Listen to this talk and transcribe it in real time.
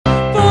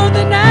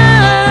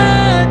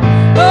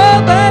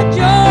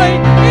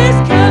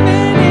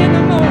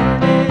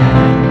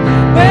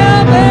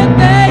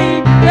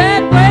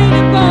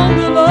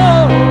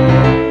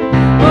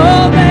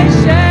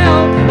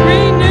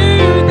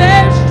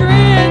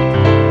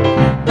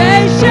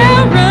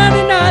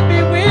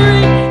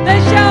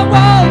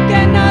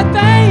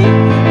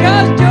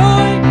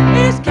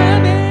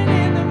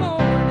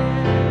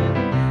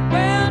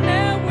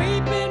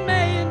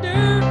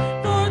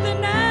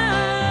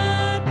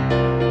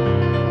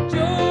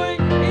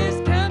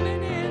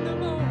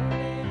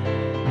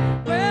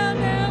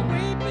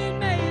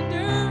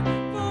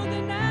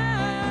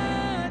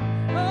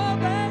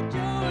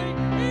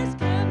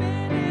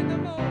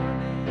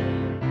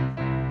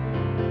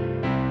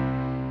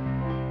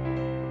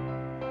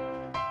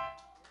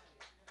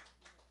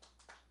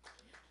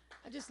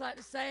just like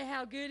to say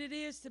how good it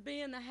is to be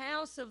in the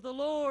house of the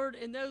Lord,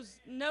 and there's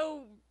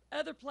no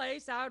other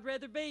place I would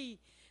rather be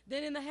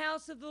than in the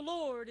house of the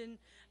Lord. And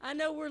I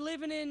know we're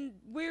living in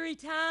weary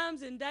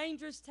times and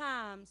dangerous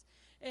times,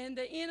 and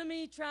the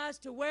enemy tries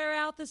to wear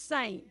out the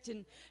saint,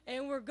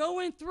 and we're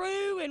going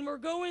through,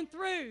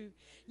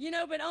 you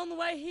know. But on the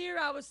way here,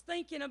 I was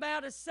thinking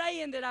about a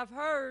saying that I've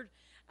heard.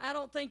 I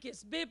don't think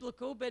it's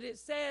biblical, but it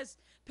says,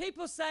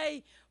 people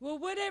say, well,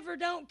 whatever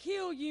don't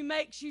kill you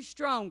makes you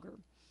stronger.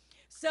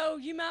 So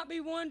you might be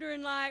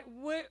wondering, like,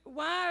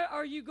 why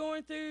are you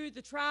going through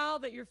the trial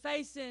that you're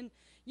facing?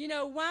 You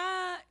know,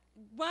 why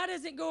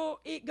does it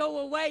go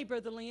away,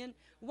 Brother Lynn?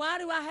 Why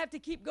do I have to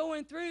keep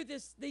going through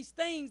these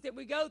things that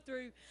we go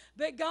through?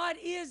 But God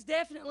is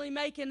definitely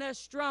making us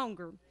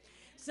stronger.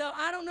 So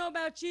I don't know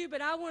about you,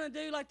 but I want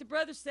to do like the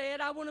brother said.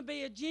 I want to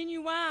be a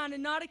genuine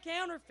and not a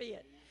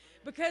counterfeit,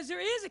 because there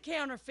is a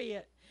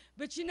counterfeit.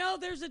 But you know,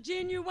 there's a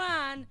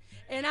genuine,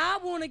 and I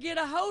want to get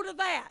a hold of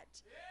that.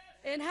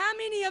 And how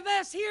many of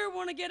us here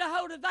want to get a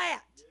hold of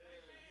that?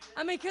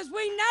 I mean, because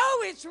we know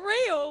it's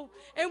real,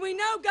 and we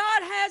know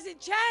God hasn't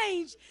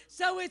changed,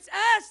 so it's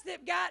us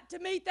that got to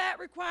meet that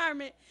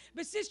requirement.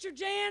 But Sister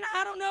Jan,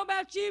 I don't know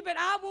about you, but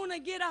I want to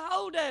get a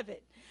hold of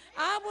it.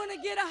 I want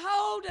to get a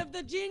hold of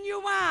the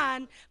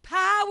genuine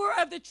power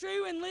of the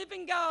true and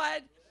living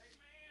God,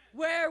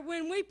 where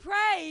when we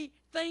pray,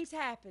 things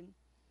happen.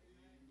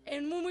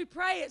 And when we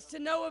pray, it's to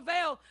no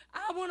avail.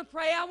 I want to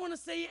pray. I want to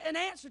see an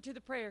answer to the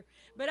prayer.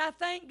 But I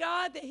thank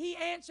God that He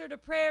answered a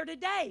prayer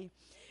today.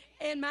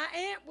 And my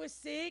aunt was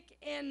sick,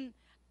 and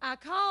I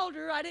called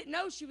her. I didn't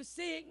know she was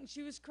sick, and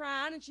she was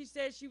crying, and she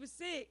said she was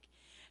sick.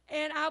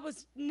 And I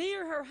was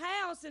near her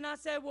house, and I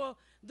said, well,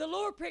 the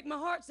Lord pricked my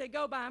heart, said,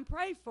 go by and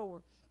pray for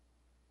her.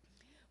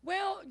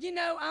 Well, you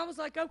know, I was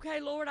like, okay,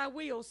 Lord, I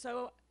will.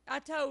 So I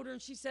told her,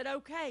 and she said,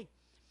 okay.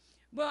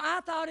 Well,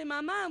 I thought in my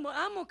mind, well,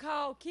 I'm going to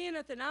call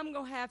Kenneth, and I'm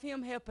going to have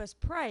him help us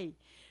pray,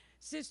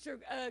 Sister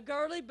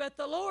Gurley. But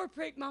the Lord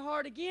pricked my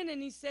heart again,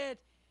 and He said,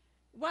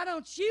 why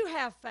don't you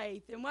have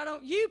faith, and why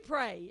don't you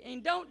pray,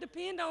 and don't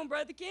depend on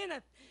Brother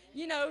Kenneth,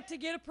 you know, to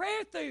get a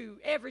prayer through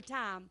every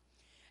time.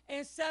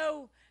 And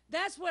so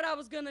that's what I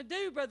was going to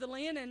do, Brother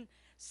Lynn. And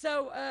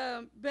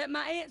so, but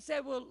my aunt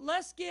said, well,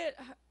 let's get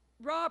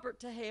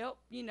Robert to help,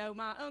 you know,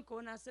 my uncle.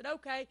 And I said,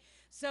 okay.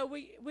 So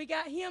we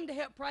got him to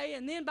help pray.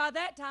 And then by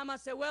that time I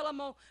said, well, I'm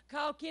going to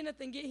call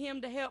Kenneth and get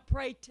him to help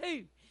pray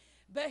too.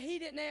 But he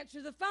didn't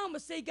answer the phone.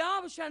 But see,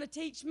 God was trying to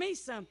teach me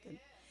something.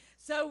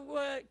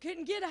 So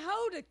couldn't get a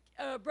hold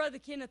of Brother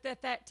Kenneth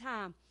at that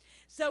time.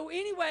 So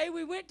anyway,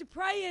 we went to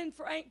praying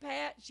for Aunt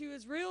Pat. She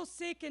was real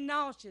sick and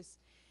nauseous.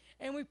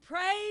 And we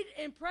prayed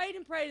and prayed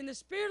and prayed. And the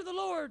Spirit of the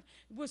Lord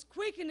was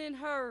quickening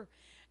her.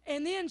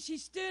 And then she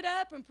stood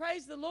up and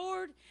praised the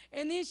Lord.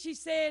 And then she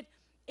said,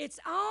 it's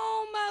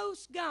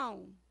almost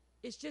gone.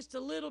 It's just a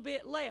little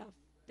bit left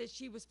that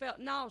she felt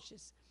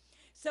nauseous.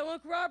 So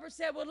Uncle Robert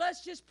said, well,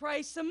 let's just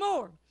pray some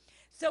more.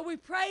 So we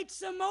prayed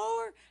some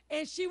more,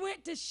 and she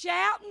went to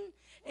shouting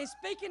and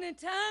speaking in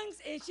tongues,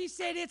 and she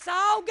said, it's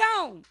all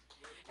gone.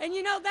 And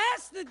you know,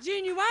 that's the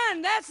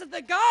genuine, that's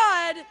the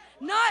God,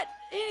 not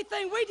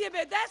anything we did,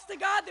 but that's the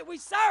God that we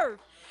serve.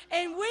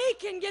 And we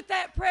can get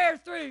that prayer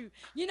through.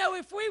 You know,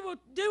 if we will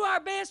do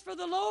our best for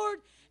the Lord,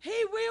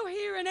 He will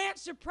hear and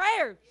answer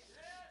prayer.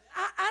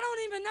 I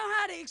don't even know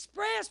how to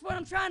express what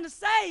I'm trying to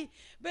say,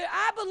 but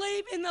I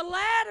believe in the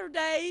latter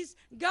days,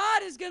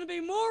 God is going to be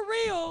more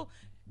real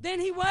than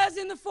He was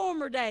in the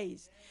former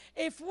days.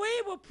 If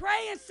we will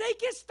pray and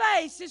seek His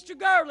face, Sister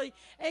Gurley,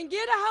 and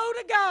get a hold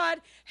of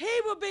God,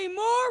 He will be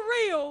more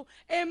real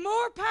and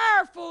more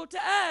powerful to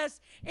us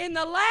in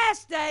the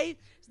last days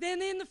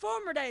than in the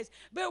former days.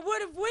 But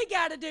what have we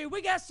got to do?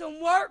 We got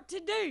some work to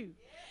do.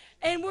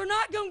 And we're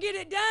not going to get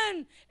it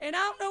done, and I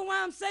don't know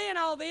why I'm saying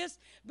all this,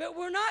 but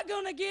we're not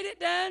going to get it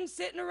done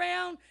sitting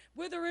around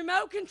with a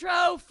remote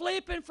control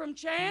flipping from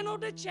channel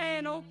to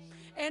channel.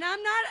 And I'm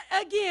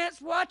not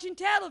against watching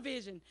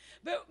television.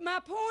 But my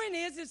point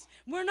is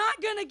we're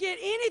not going to get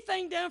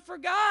anything done for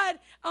God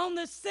on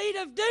the seat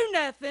of do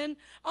nothing,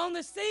 on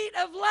the seat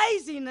of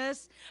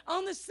laziness,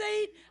 on the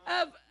seat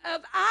of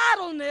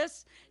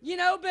idleness, you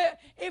know. But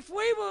if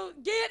we will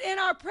get in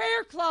our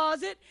prayer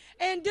closet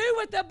and do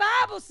what the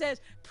Bible says,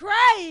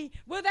 pray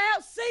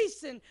without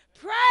ceasing,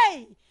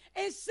 pray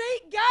and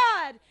seek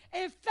God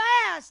and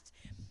fast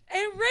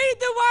and read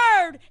the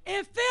Word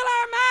and fill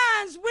our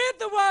minds with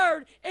the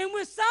Word and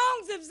with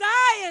songs of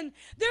Zion,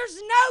 there's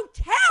no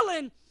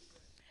telling.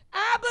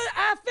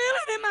 I feel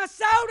it in my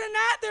soul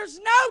tonight. There's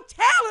no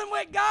telling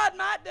what God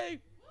might do.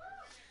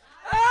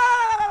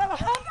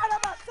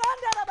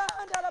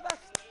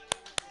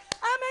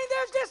 I mean,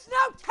 there's just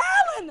no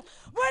telling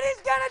what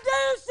He's going to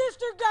do,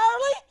 Sister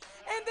Gurley.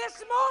 And this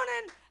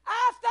morning,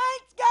 I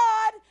thank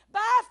God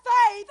by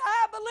faith.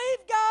 I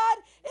believe God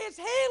is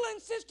healing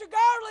Sister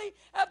Gurley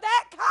of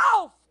that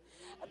cough.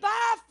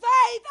 By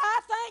faith, I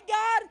thank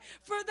God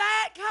for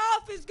that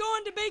cough is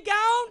going to be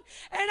gone.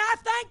 And I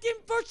thank Him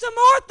for some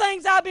more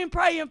things I've been been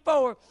praying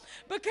for.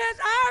 Because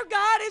our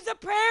God is a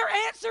prayer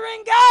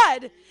answering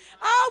God.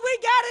 All we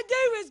got to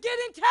do is get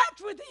in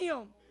touch with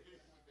Him.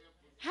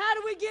 How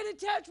do we get in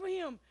touch with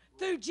Him?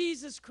 Through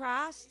Jesus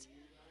Christ.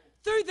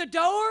 Through the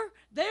door.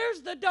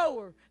 There's the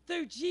door.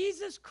 Through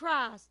Jesus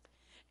Christ.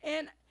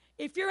 And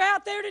if you're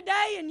out there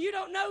today and you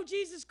don't know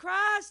Jesus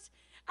Christ,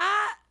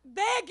 I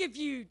beg of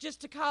you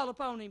just to call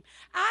upon Him.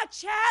 I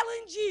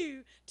challenge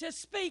you to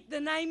speak the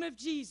name of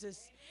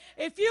Jesus.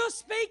 If you'll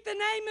speak the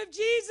name of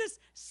Jesus,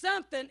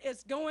 something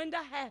is going to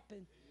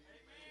happen.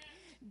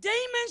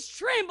 Demons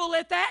tremble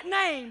at that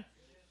name.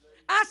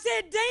 I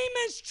said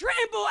demons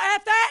tremble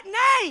at that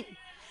name.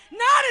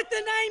 Not at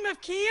the name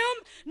of Kim,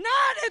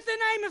 not at the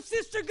name of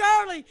Sister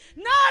Garley,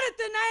 not at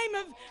the name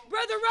of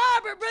Brother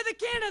Robert, Brother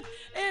Kenneth,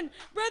 and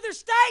Brother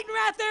Staten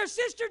right there,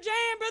 Sister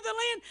Jan, Brother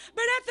Lynn,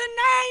 but at the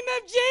name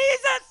of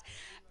Jesus,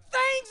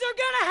 things are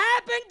going to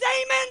happen.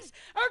 Demons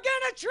are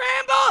going to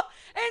tremble,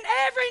 and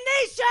every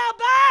knee shall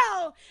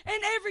bow,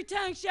 and every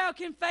tongue shall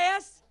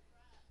confess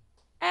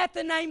at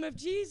the name of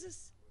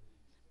Jesus.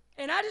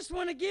 And I just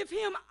want to give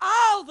Him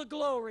all the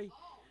glory,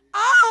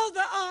 all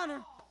the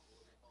honor.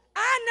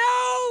 I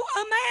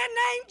know a man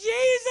named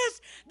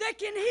Jesus that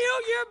can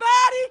heal your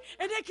body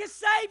and that can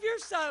save your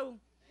soul.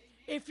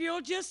 If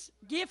you'll just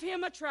give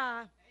Him a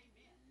try.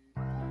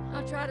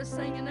 I'll try to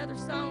sing another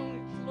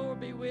song if the Lord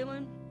be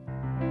willing.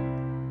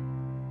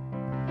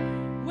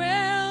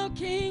 Well,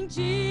 King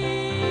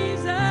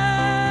Jesus,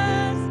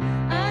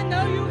 I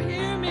know you'll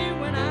hear me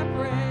when I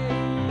pray.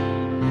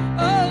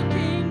 Oh,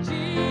 King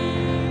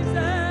Jesus,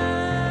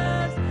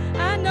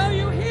 I know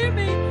you'll hear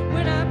me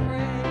when I pray.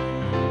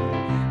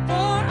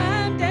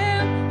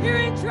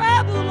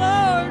 Trouble,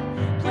 Lord,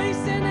 please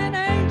send an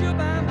angel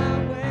by my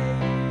way.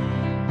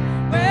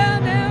 Well,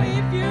 now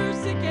if you're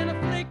sick and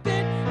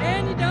afflicted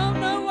and you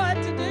don't know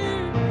what to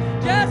do,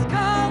 just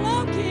call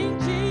on King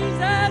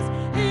Jesus.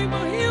 He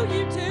will heal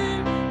you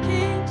too.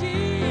 King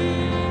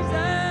Jesus,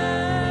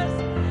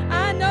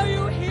 I know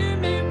you'll hear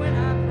me when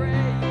I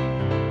pray.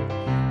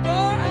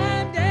 For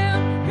I'm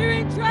down here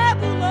in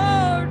trouble,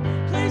 Lord,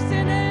 please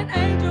send an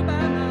angel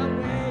by my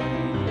way.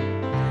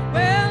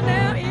 Well,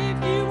 now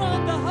if you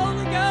want the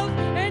Holy Ghost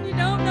and you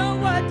don't know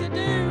what to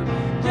do,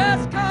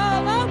 just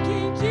call on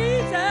King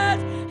Jesus.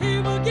 He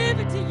will give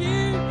it to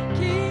you.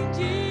 King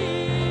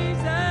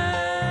Jesus,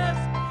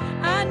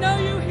 I know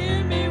you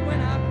hear me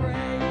when I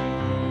pray.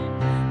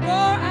 For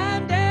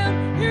I'm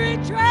down here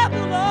in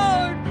trouble,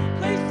 Lord,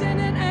 please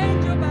send an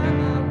angel by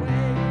my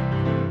way.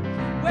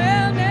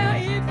 Well, now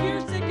if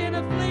you're sick and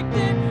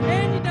afflicted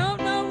and you don't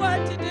know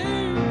what to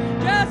do,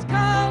 just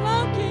call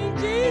on King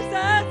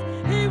Jesus.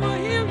 He will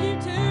heal you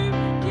too.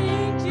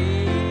 King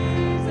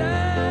Jesus,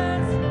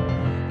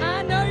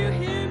 I know you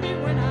hear me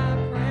when I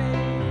pray.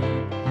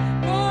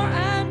 For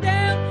I'm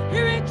down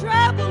here in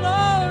trouble,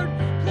 Lord,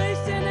 please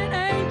send an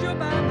angel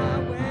by my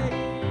way.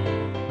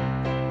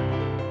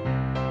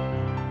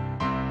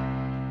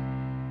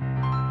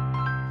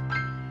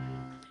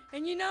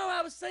 And you know,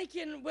 I was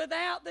thinking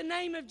without the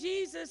name of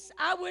Jesus,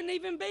 I wouldn't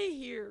even be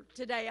here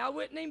today. I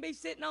wouldn't even be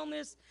sitting on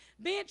this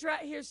bench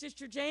right here,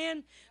 Sister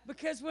Jan,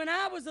 because when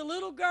I was a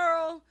little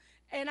girl,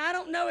 and I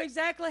don't know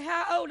exactly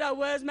how old I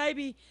was,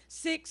 maybe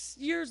 6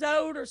 years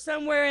old or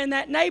somewhere in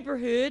that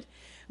neighborhood,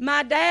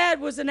 my dad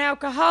was an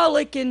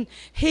alcoholic, and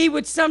he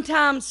would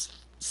sometimes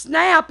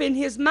snap in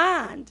his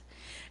mind.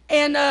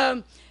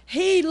 And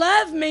he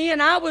loved me,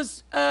 and I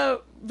was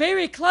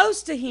very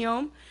close to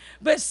him,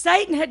 but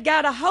Satan had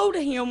got a hold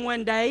of him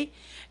one day,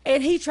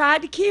 and he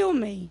tried to kill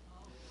me.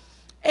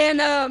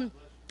 And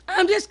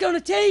I'm just going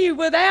to tell you,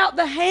 without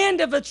the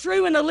hand of a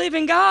true and a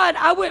living God,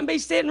 I wouldn't be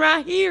sitting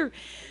right here.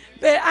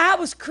 But I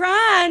was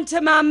crying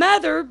to my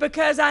mother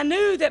because I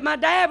knew that my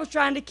dad was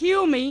trying to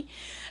kill me,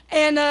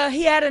 and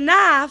he had a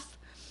knife,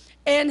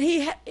 and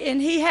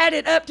he had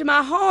it up to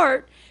my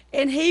heart,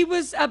 and he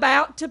was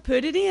about to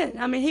put it in.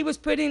 I mean, he was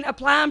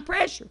applying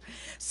pressure.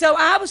 So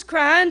I was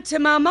crying to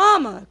my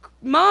mama,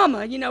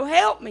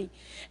 help me.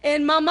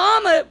 And my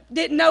mama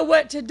didn't know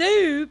what to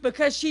do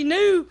because she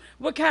knew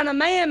what kind of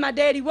man my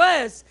daddy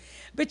was.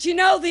 But you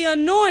know, the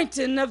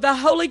anointing of the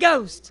Holy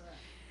Ghost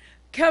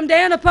come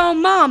down upon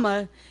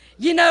mama,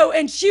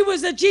 and she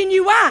was a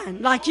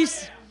genuine, like you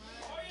said.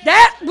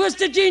 That was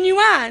the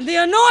genuine. The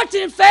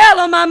anointing fell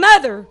on my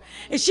mother.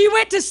 And she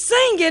went to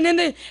singing in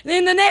the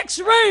next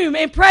room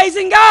and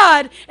praising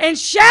God and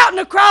shouting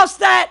across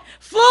that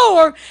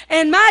floor.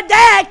 And my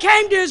dad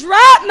came to his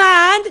right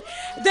mind.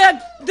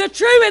 The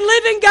true and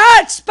living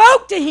God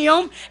spoke to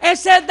him and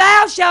said,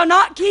 "Thou shalt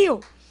not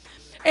kill."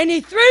 And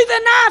he threw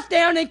the knife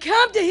down and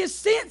come to his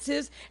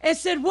senses and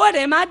said, "What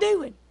am I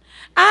doing?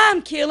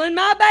 I'm killing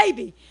my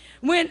baby."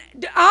 When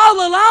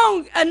all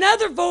along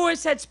another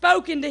voice had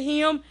spoken to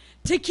him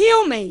to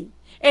kill me,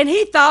 and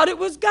he thought it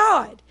was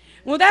God.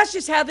 Well, that's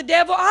just how the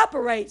devil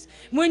operates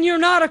when you're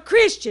not a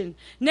Christian.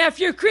 Now, if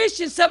you're a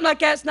Christian, something like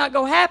that's not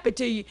going to happen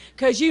to you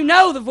because you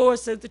know the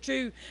voice of the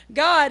true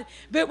God.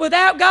 But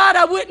without God,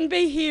 I wouldn't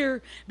be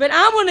here. But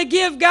I want to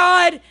give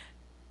God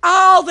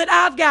all that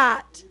I've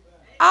got.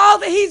 all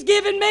that he's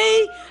given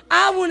me,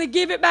 I want to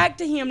give it back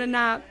to him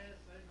tonight.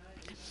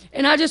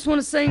 And I just want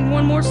to sing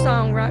one more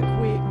song right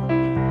quick.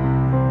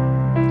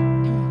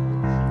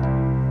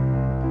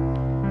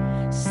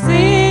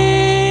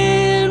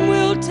 Sin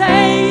will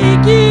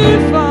take you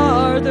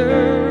farther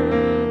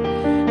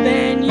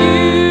than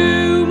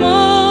you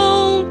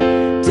want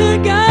to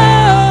go.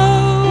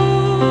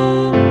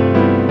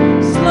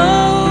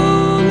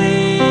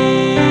 Slowly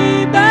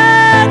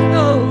but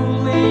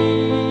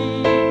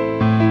wholly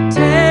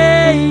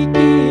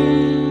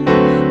taking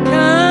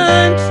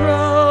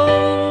control.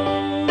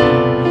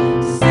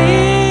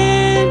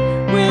 Sin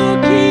will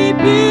keep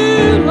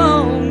you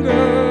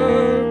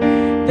longer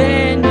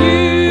than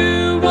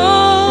you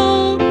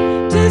want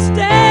to stay.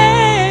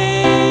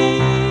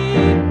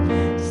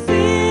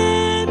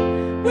 Sin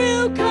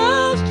will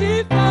cost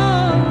you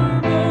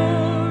far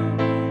more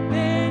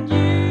than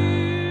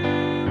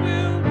you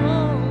will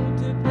want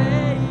to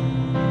pay.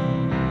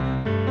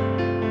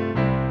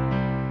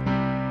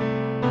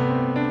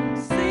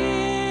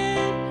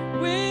 Sin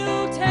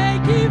will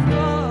take you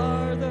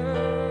farther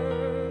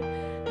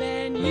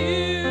than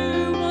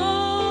you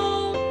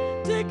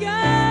want to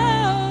go.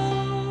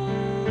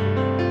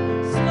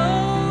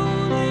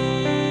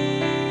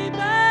 Slowly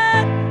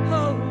but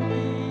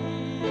wholly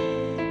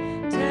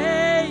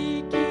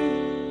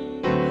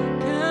taking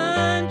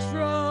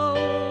control.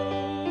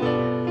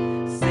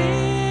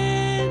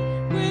 Sin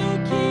will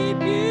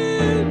keep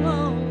you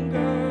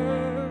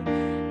longer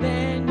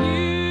than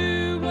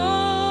you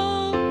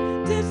want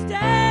to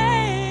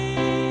stay.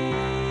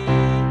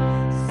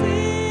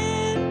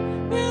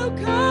 Sin will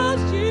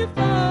cost you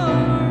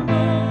far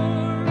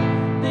more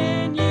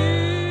than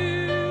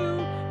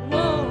you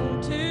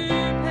want to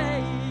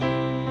pay.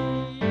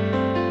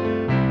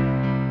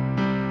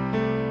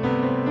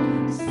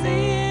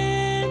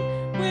 Sin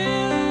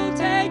will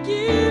take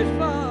you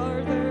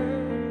farther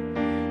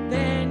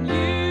than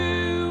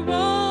you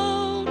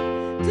want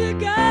to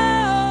go.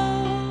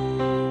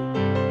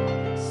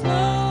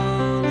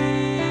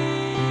 Slowly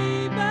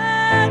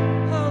but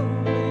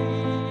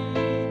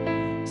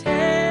wholly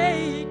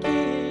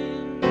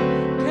taking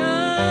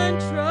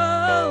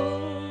control.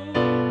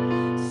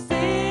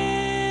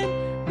 Sin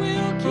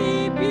will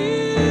keep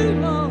you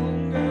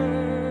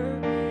longer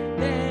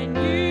than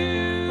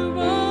you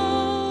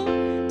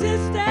want to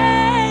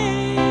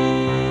stay.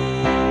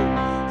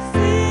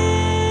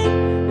 Sin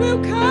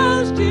will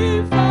cost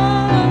you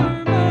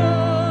far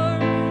more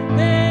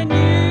than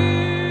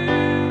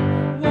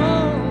you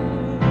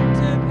want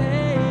to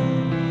pay.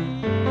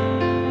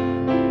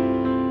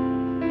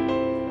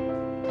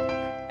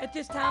 At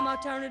this time, I'll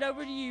turn it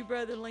over to you,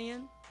 Brother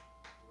Lynn.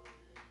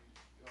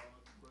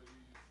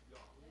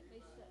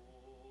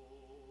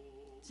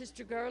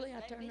 Sister Gurley,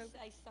 I turn it over.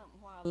 Say something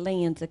while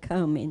Lynn's a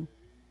coming.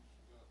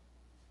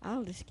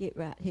 I'll just get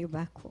right here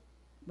by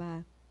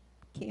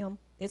Kim.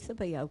 This'll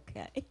be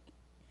okay.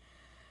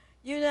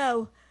 You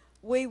know,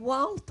 we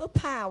want the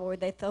power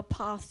that the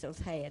apostles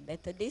had,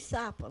 that the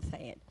disciples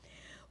had.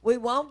 We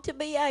want to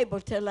be able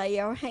to lay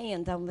our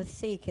hands on the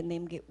sick and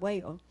them get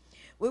well.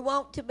 We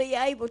want to be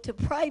able to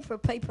pray for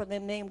people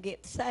and them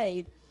get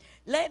saved.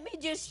 Let me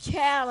just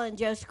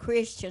challenge us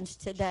Christians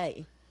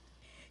today.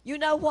 You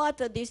know what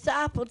the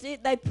disciples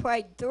did? They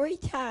prayed 3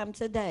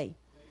 times a day.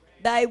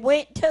 They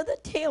went to the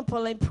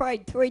temple and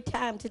prayed 3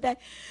 times a day.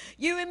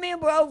 You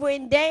remember over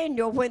in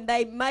Daniel when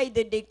they made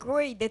the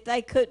decree that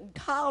they couldn't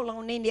call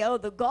on any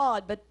other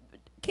god but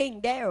King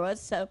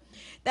Darius, so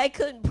they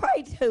couldn't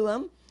pray to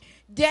him.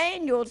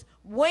 Daniel's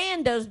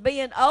windows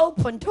being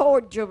open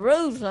toward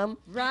Jerusalem,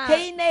 Right.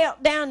 he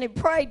knelt down and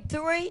prayed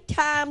 3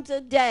 times a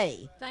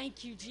day.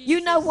 Thank you, Jesus.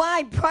 You know why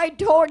he prayed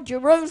toward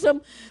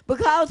Jerusalem?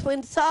 Because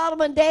when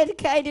Solomon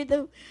dedicated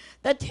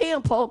the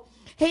temple,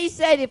 he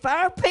said if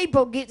our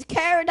people gets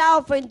carried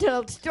off into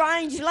a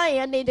strange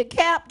land, into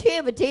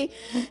captivity,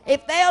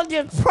 if they'll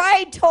just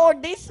pray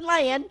toward this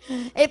land,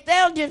 if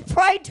they'll just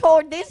pray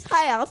toward this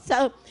house,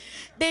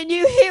 then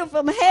you hear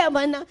from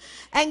heaven,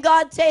 and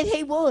God said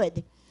he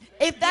would.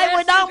 If they Yes,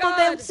 would humble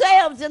God.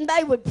 themselves and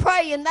they would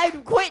pray and they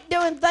would quit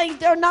doing things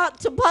they're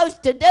not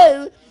supposed to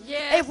do,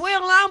 Yes. if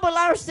we'll humble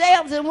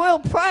ourselves and we'll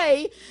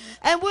pray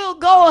and we'll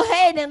go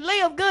ahead and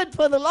live good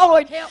for the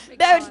Lord, Help me,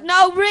 there's God.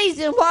 no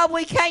reason why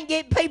we can't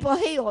get people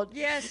healed.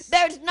 Yes.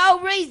 There's no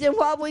reason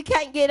why we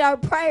can't get our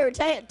prayers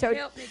answered.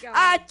 Help me, God.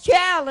 I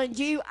challenge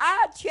you,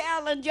 I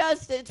challenge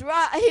us that's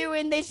right here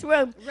in this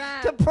room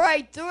Right. to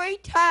pray 3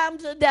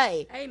 times a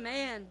day.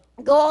 Amen.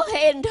 Go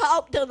ahead and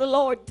talk to the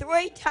Lord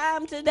 3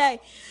 times a day.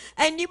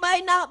 And you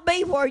may not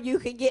be where you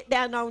can get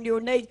down on your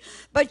knees,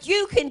 but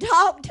you can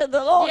talk to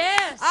the Lord.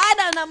 Yes. I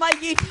don't know, I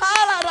can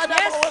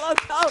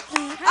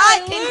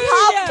Hallelujah.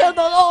 talk to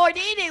the Lord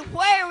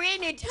anywhere,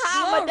 any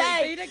time of Glory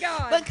day, be to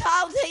God.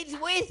 because he's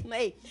with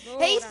me.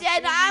 Lord, He I said,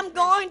 tell you, I'm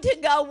going to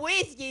go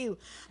with you.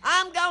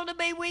 I'm going to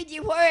be with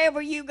you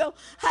wherever you go.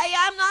 Hey,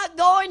 I'm not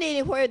going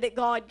anywhere that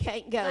God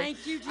can't go.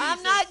 Thank you, Jesus.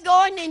 I'm not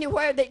going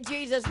anywhere that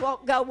Jesus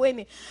won't go with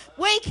me.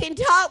 We can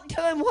talk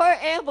to him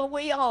wherever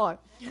we are.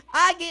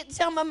 I get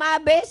some of my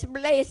best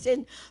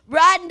blessing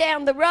riding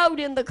down the road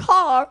in the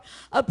car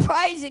of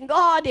praising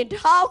God and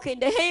talking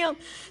to Him.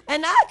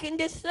 And I can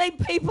just see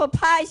people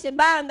passing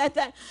by and they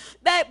think,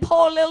 that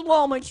poor little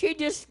woman, she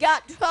just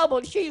got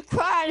troubled. She's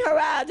crying her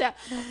eyes out.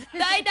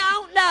 They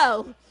don't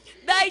know.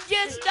 They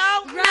just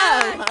don't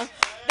know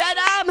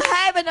that I'm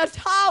having a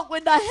talk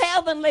with the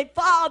Heavenly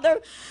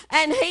Father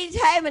and He's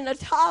having a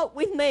talk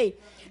with me.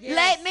 Yes,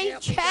 Let me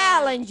help me,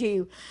 challenge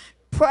you.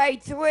 Pray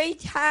 3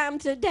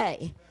 times a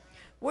day.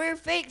 We're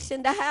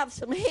fixing to have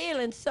some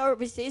healing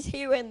services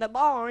here in the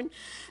barn,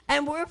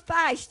 and we're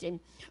fasting.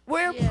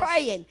 We're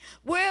praying.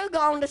 We're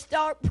going to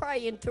start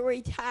praying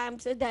 3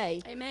 times a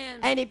day. Amen.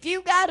 And if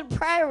you got a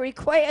prayer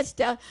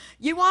request,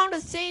 you want to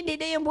send it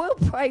in, we'll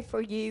pray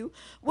for you.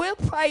 We'll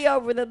pray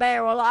over the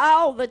barrel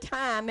all the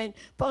time and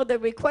for the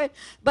request.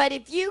 But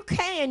if you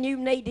can, you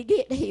need to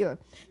get here.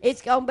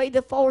 It's going to be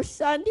the 4th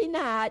Sunday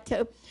night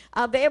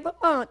of every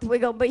month. We're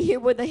going to be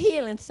here with a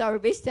healing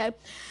service.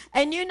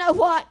 And you know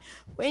what?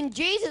 When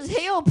Jesus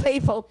healed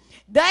people,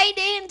 they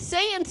didn't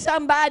send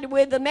somebody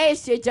with a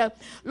message of,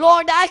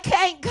 Lord, I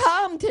can't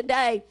come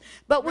today,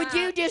 but would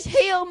you just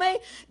heal me?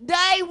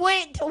 They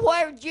went to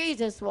where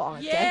Jesus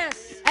was.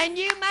 Yes. And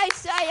you may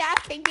say, I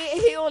can get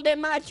healed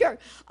in my church.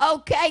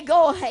 Okay,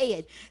 go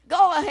ahead.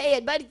 Go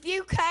ahead. But if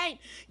you can't,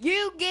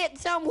 you get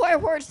somewhere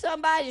where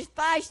somebody's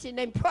fasting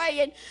and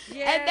praying,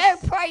 and they're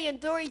praying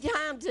 3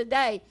 times a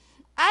day.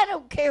 I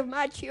don't care if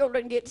my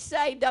children get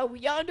saved over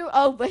yonder,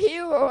 over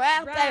here, or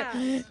out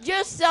there,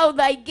 just so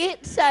they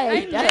get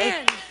saved.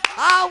 Amen.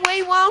 All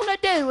we want to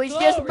do is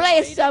just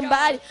bless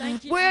somebody.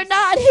 We're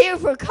not here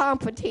for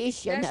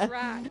competition. That's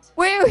right.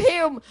 We're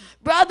here,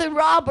 Brother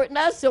Robert and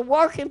us are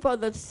working for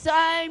the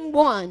same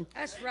one.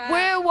 That's right.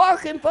 We're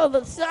working for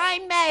the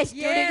same master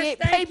to get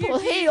people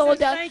healed,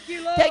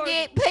 to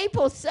get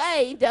people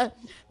saved.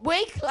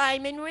 We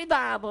claiming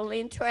revival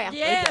in traffic.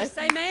 Yes,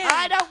 amen.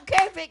 I don't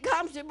care if it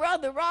comes to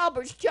Brother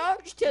Robert's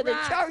church, to the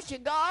Church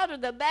of God, or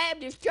the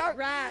Baptist church,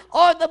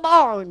 or the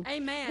barn.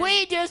 Amen.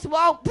 We just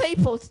want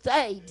people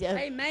saved.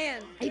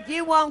 Amen. If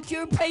you want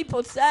your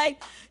people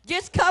saved,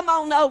 just come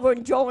on over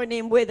and join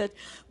in with us.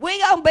 We're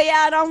going to be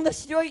out on the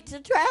streets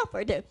of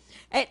Trafford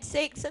at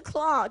 6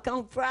 o'clock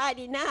on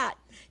Friday night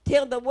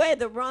till the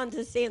weather runs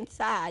us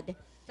inside.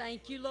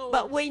 Thank you, Lord.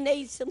 But we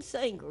need some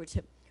singers.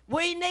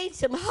 We need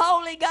some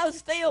Holy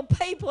Ghost-filled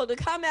people to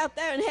come out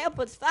there and help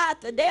us fight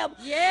the devil.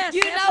 Yes,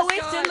 you know,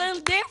 it's a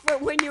little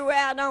different when you're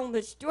out on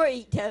the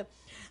street.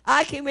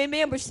 I can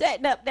remember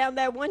sitting up down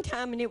there one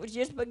time, and it was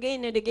just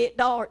beginning to get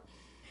dark,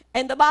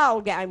 and the ball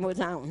game was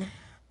on.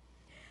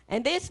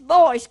 And this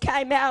voice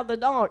came out of the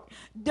dark.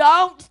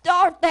 Don't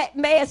start that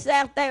mess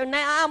out there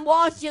now. I'm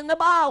watching the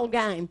ball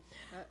game.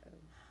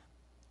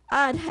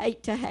 I'd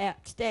hate to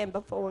stand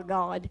before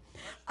God.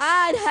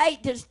 I'd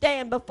hate to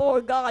stand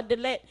before God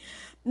to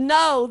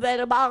know that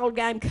a ball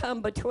game come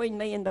between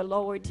me and the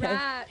Lord.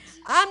 Right.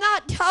 I'm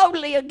not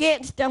totally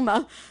against them,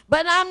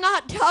 but I'm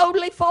not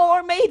totally for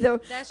them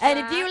either. And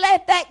if you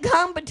let that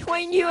come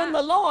between you and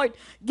the Lord,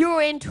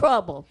 you're in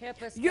trouble.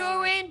 Help us, you're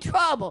God. in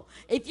trouble.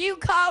 If you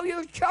call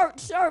your church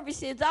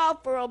services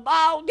off for a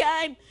ball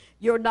game,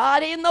 you're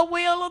not in the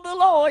will of the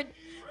Lord.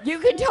 You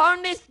can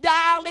turn this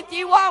dial if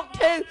you want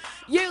to.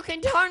 You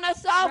can turn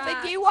us off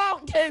if you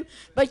want to.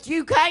 But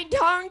you can't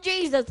turn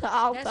Jesus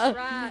off. That's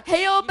right.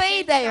 He'll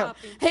be there.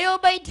 He'll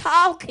be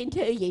talking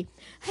to you.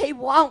 He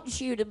wants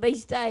you to be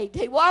saved.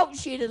 He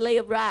wants you to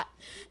live right.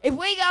 If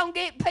we're going to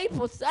get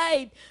people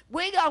saved,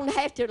 we're going to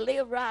have to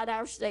live right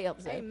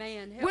ourselves.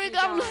 Amen. We're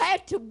going to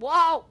have to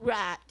walk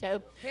right.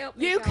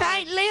 You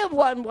can't live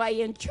one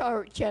way in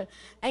church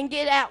and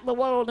get out in the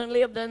world and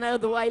live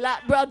another way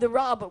like Brother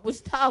Robert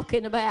was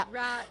talking about.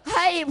 Right.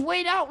 Hey, if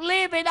we don't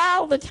live it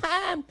all the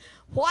time,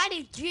 what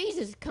if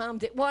Jesus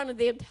comes at one of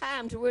them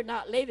times we're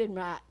not living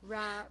right?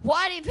 Right.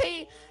 What if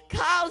He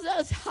calls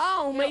us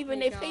home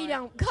even if He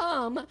don't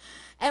come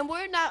and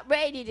we're not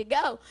ready to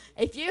go?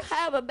 If you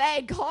have a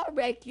bad car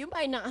wreck, you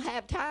may not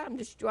have time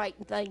to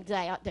straighten things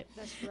out. That's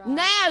right.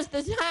 Now's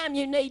the time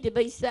you need to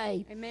be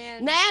saved.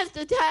 Amen. Now's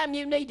the time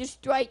you need to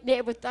straighten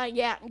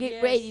everything out and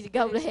get ready to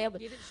go to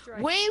heaven. Get it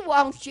straight. We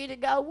want you to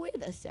go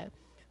with us.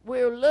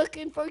 We're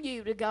looking for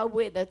you to go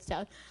with us.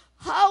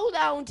 Hold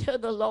on to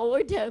the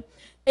Lord.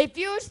 If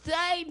you're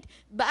saved,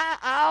 by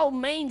all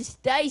means,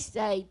 stay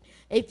saved.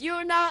 If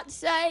you're not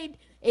saved,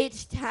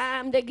 it's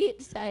time to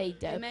get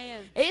saved.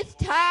 Amen. It's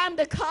time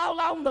to call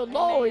on the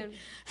Lord.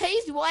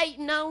 He's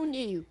waiting on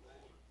you.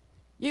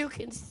 You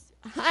can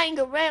hang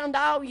around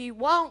all you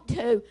want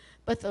to,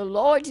 but the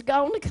Lord's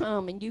going to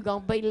come, and you're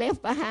going to be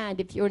left behind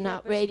if you're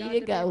not ready to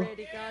go.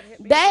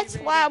 That's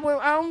why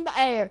we're on the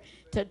air,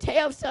 to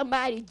tell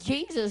somebody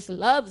Jesus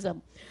loves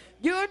them.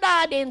 You're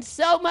not in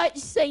so much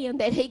sin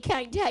that He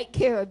can't take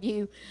care of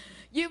you.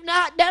 You've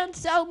not done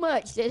so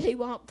much that He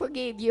won't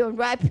forgive you and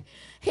wrap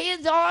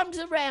His arms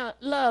around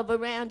love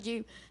around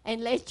you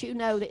and let you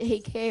know that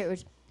He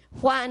cares.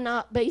 Why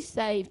not be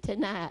saved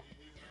tonight?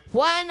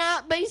 Why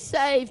not be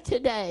saved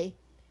today?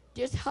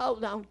 Just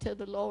hold on to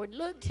the Lord.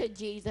 Look to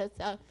Jesus.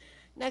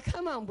 Now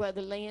come on,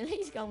 Brother Lynn.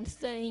 He's going to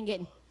sing,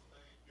 and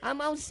I'm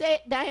going to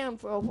sit down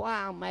for a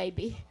while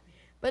maybe.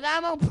 But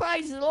I'm going to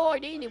praise the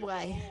Lord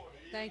anyway.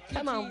 Thank you,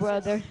 Come on, Jesus.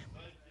 brother.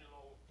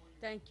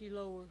 Thank you,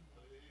 Lord.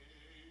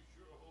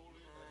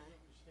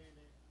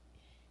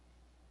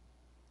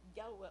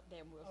 Go up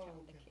there and we'll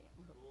turn the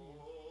camera.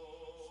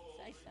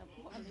 Say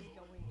something while it's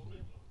going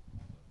here.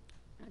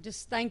 I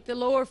just thank the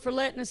Lord for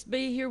letting us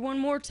be here one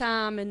more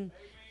time. And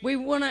we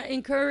want to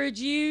encourage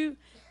you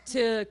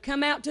to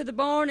come out to the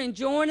barn and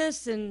join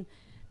us and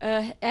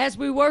as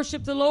we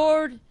worship the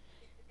Lord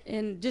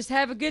and just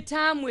have a good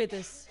time with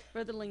us,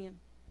 Brother Lynn.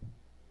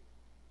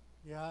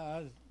 Yeah,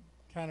 I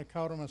kind of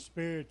caught on my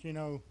spirit, you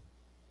know,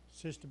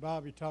 Sister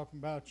Bobby talking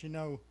about, you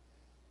know,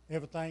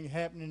 everything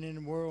happening in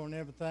the world and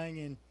everything.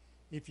 And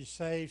if you're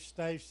saved,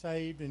 stay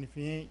saved. And if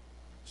you ain't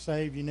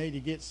saved, you need to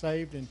get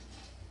saved. And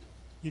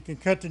you can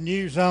cut the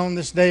news on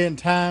this day and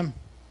time.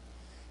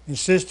 And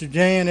Sister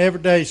Jan,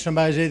 every day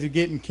somebody's either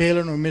getting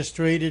killed or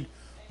mistreated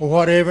or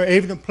whatever.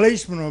 Even the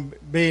policemen are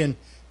being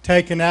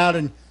taken out.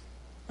 And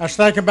I was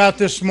thinking about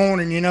this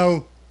morning, you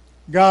know,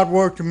 God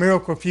worked a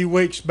miracle a few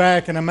weeks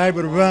back, and I'm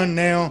able to run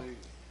now.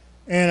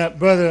 And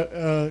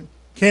Brother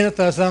Kenneth,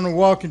 I was on the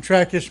walking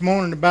track this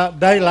morning about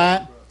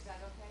daylight.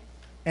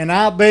 And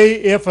I'll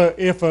be, if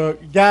a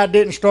guy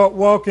didn't start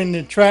walking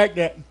the track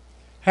that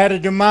had a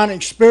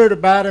demonic spirit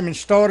about him and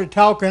started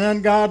talking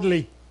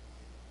ungodly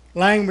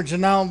language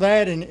and all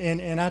that,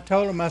 and I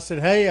told him, I said,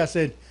 hey, I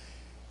said,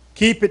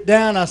 keep it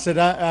down. I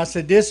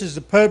said, this is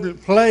a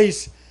public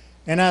place,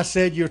 and I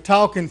said, you're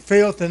talking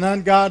filth and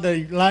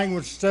ungodly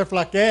language and stuff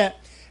like that.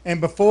 And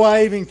before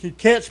I even could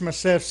catch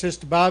myself,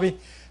 Sister Bobby,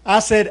 I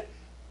said,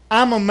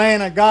 I'm a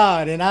man of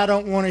God, and I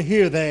don't want to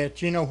hear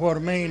that, you know what I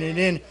mean? And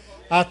then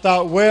I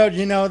thought, well,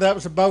 you know, that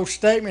was a bold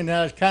statement, and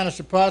I was kind of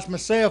surprised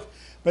myself.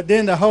 But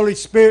then the Holy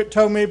Spirit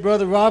told me,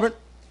 Brother Robert,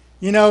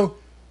 you know,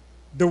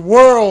 the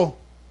world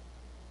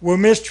will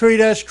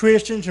mistreat us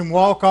Christians and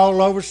walk all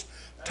over us,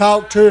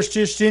 talk to us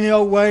just any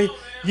old way,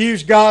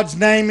 use God's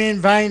name in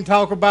vain,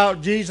 talk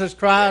about Jesus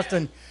Christ,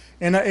 and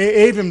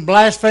even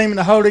blaspheming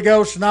the Holy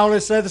Ghost and all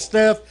this other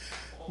stuff.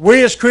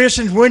 We as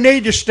Christians, we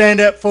need to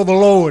stand up for the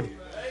Lord.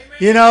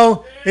 You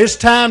know, it's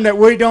time that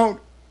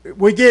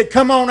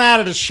come on out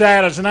of the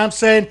shadows. And I'm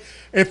saying,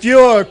 if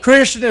you're a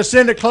Christian that's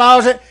in the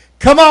closet,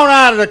 come on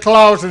out of the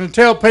closet and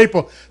tell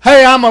people,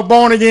 hey, I'm a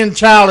born-again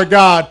child of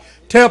God.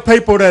 Tell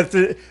people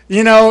that,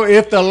 you know,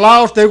 if they're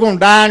lost, they're going to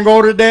die and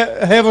go to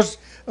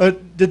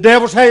the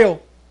devil's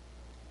hell.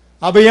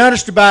 I'll be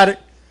honest about it.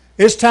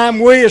 It's time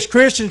we as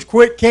Christians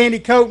quit candy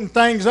coating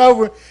things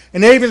over.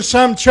 And even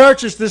some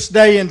churches this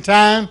day and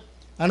time,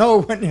 I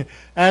know when you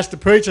ask the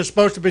preacher,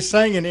 supposed to be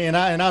singing, and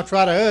I'll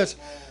try to hush.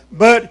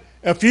 But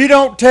if you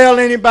don't tell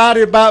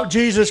anybody about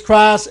Jesus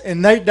Christ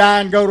and they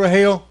die and go to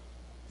hell,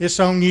 it's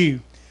on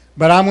you.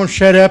 But I'm going to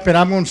shut up and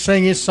I'm going to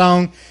sing his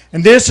song.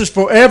 And this is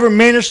for every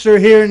minister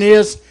hearing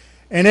this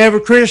and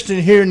every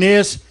Christian hearing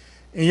this.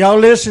 And y'all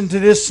listen to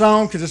this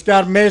song because it's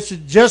got a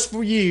message just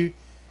for you.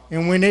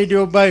 And we need to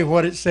obey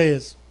what it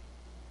says.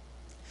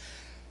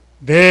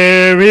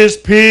 There is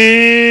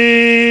peace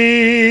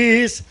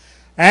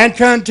and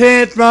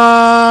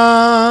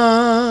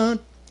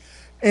contentment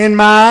in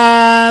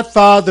my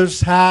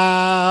Father's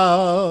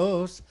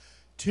house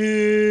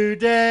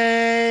today.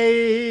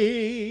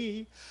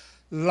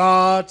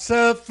 Lots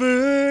of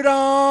food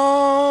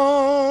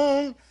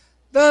on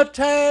the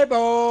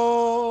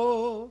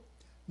table.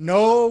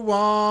 No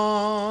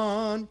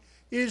one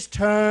is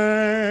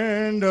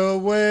turned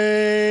away.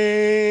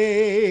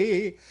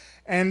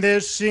 And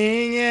there's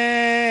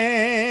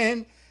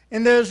singing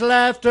and there's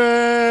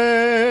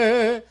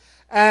laughter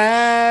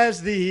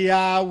as the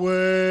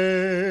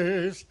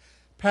hours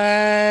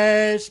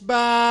pass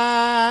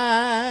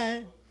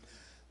by.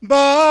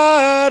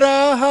 But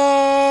a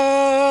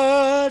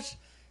hush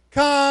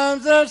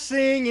comes a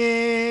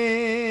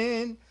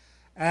singing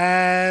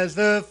as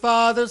the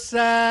Father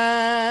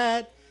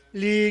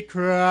sadly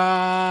cries.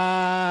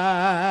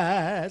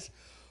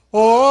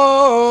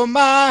 Oh,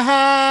 my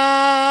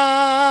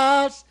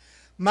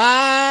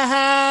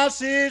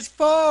house is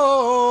full,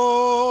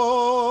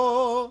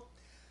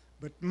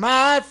 but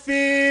my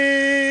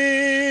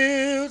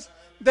fields,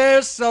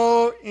 they're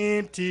so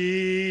empty.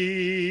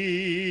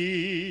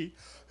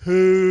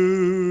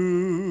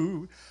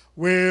 Who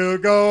will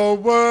go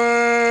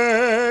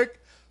work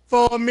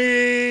for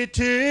me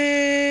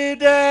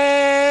today?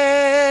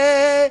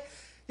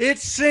 It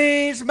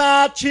seems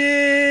my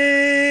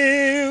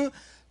children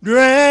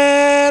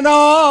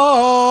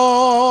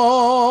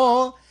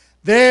all,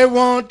 they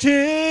want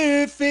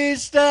to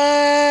feast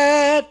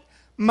at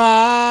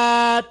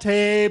my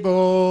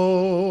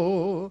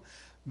table.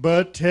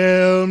 But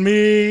tell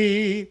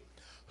me,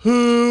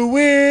 who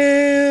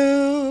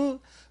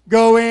will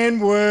go and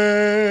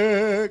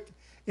work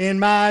in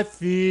my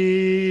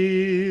fields?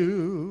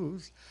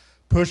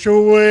 Push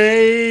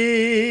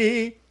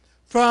away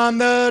from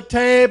the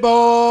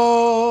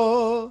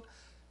table,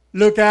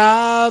 look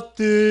out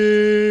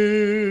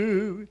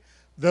through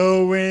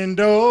the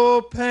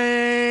window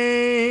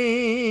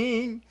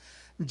pane.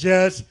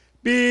 Just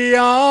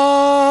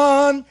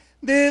beyond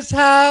this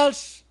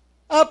house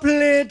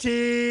aplenty.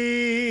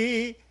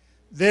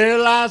 There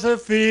lies a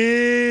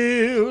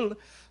field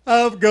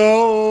of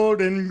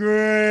golden grain,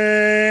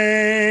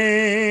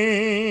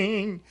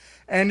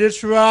 and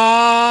it's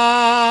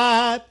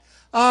ripe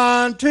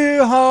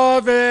unto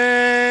harvest.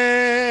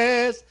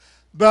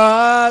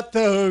 But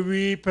the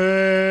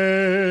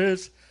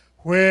reapers,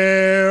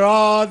 where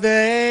are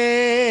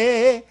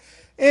they?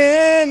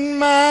 In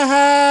my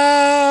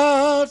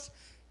house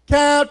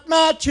count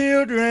my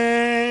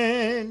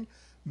children,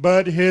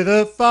 but hear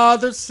the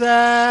father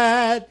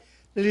sadly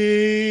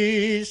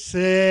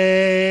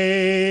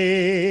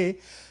say,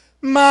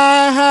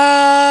 my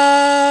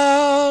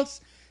house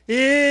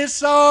is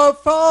so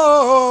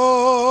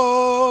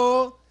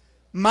full,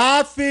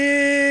 my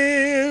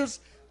fields,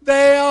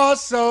 they are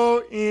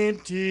so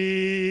empty.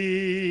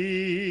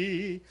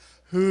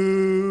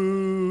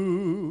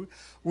 Who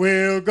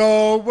will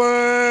go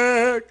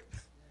work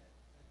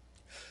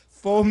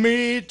for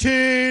me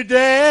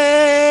today?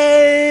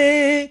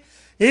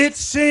 It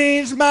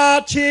seems my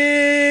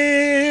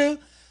children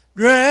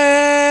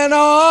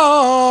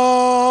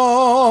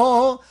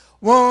all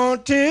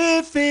want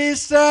to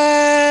feast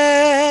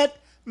at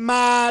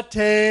my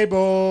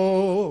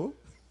table.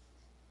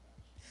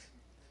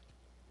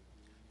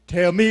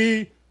 Tell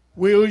me,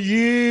 will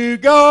you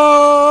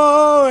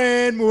go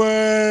and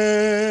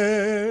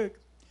work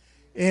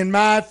in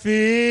my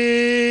fields?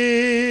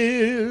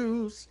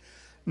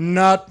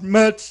 Not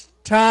much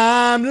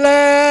time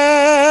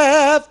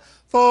left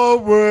for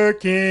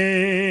working.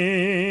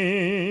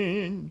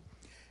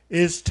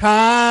 It's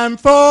time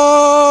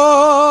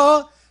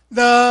for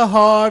the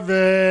harvest.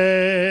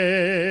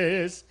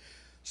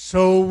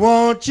 So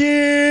won't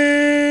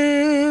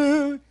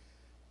you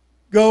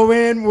go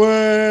and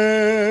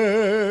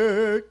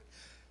work?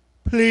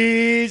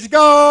 Please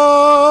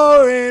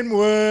go and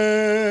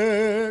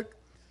work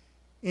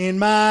in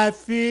my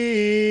fields.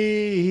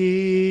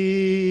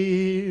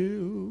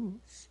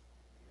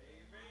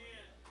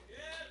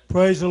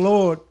 Praise the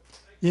Lord.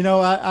 You know,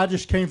 I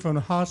just came from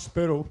the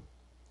hospital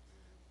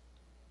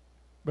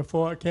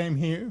before I came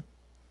here.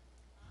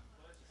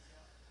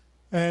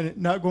 And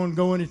not going to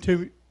go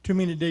into too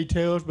many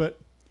details, but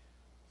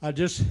I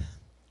just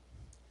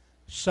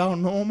saw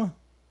Norma.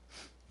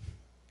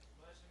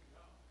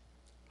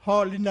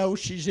 Hardly know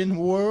she's in the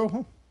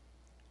world.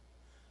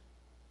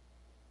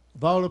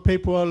 Of all the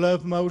people I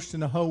love most in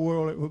the whole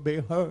world, it would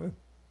be her.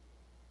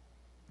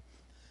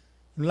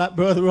 And like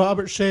Brother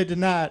Robert said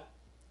tonight,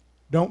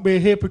 don't be a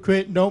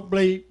hypocrite. Don't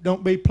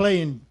be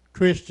playing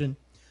Christian.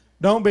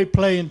 Don't be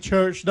playing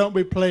church. Don't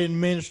be playing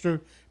minister,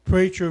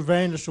 preacher,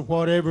 evangelist, or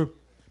whatever.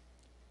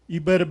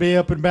 You better be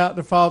up and about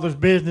the Father's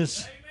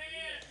business. Amen.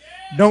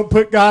 Yeah. Don't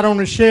put God on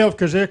the shelf,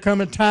 because there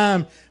come a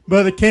time,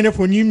 Brother Kenneth,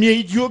 when you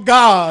need your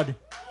God.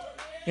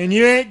 And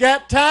you ain't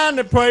got time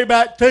to pray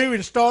back through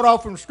and start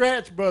off from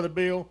scratch, Brother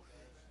Bill,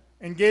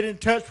 and get in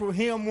touch with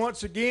him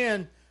once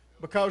again,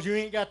 because you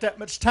ain't got that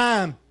much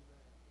time.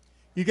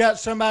 You got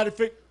somebody,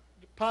 the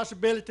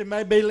possibility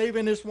may be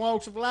leaving this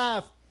walks of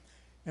life.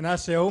 And I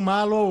say, oh,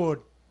 my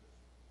Lord,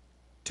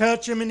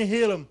 touch him and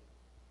heal him.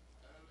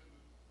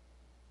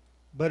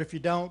 But if you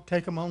don't,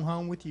 take them on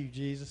home with you,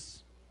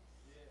 Jesus.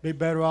 Be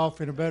better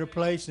off in a better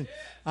place. And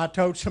I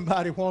told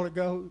somebody a while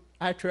ago,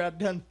 after I'd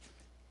done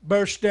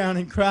burst down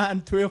and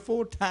crying 3 or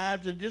 4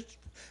 times and just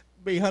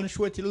be honest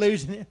with you,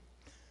 losing it,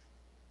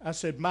 I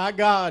said, my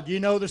God, you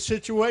know the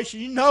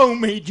situation. You know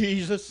me,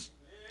 Jesus.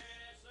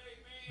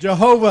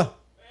 Jehovah.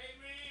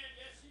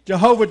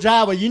 Jehovah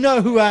Jireh, you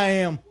know who I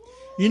am.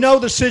 You know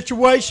the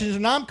situations,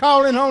 and I'm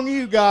calling on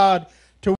you, God,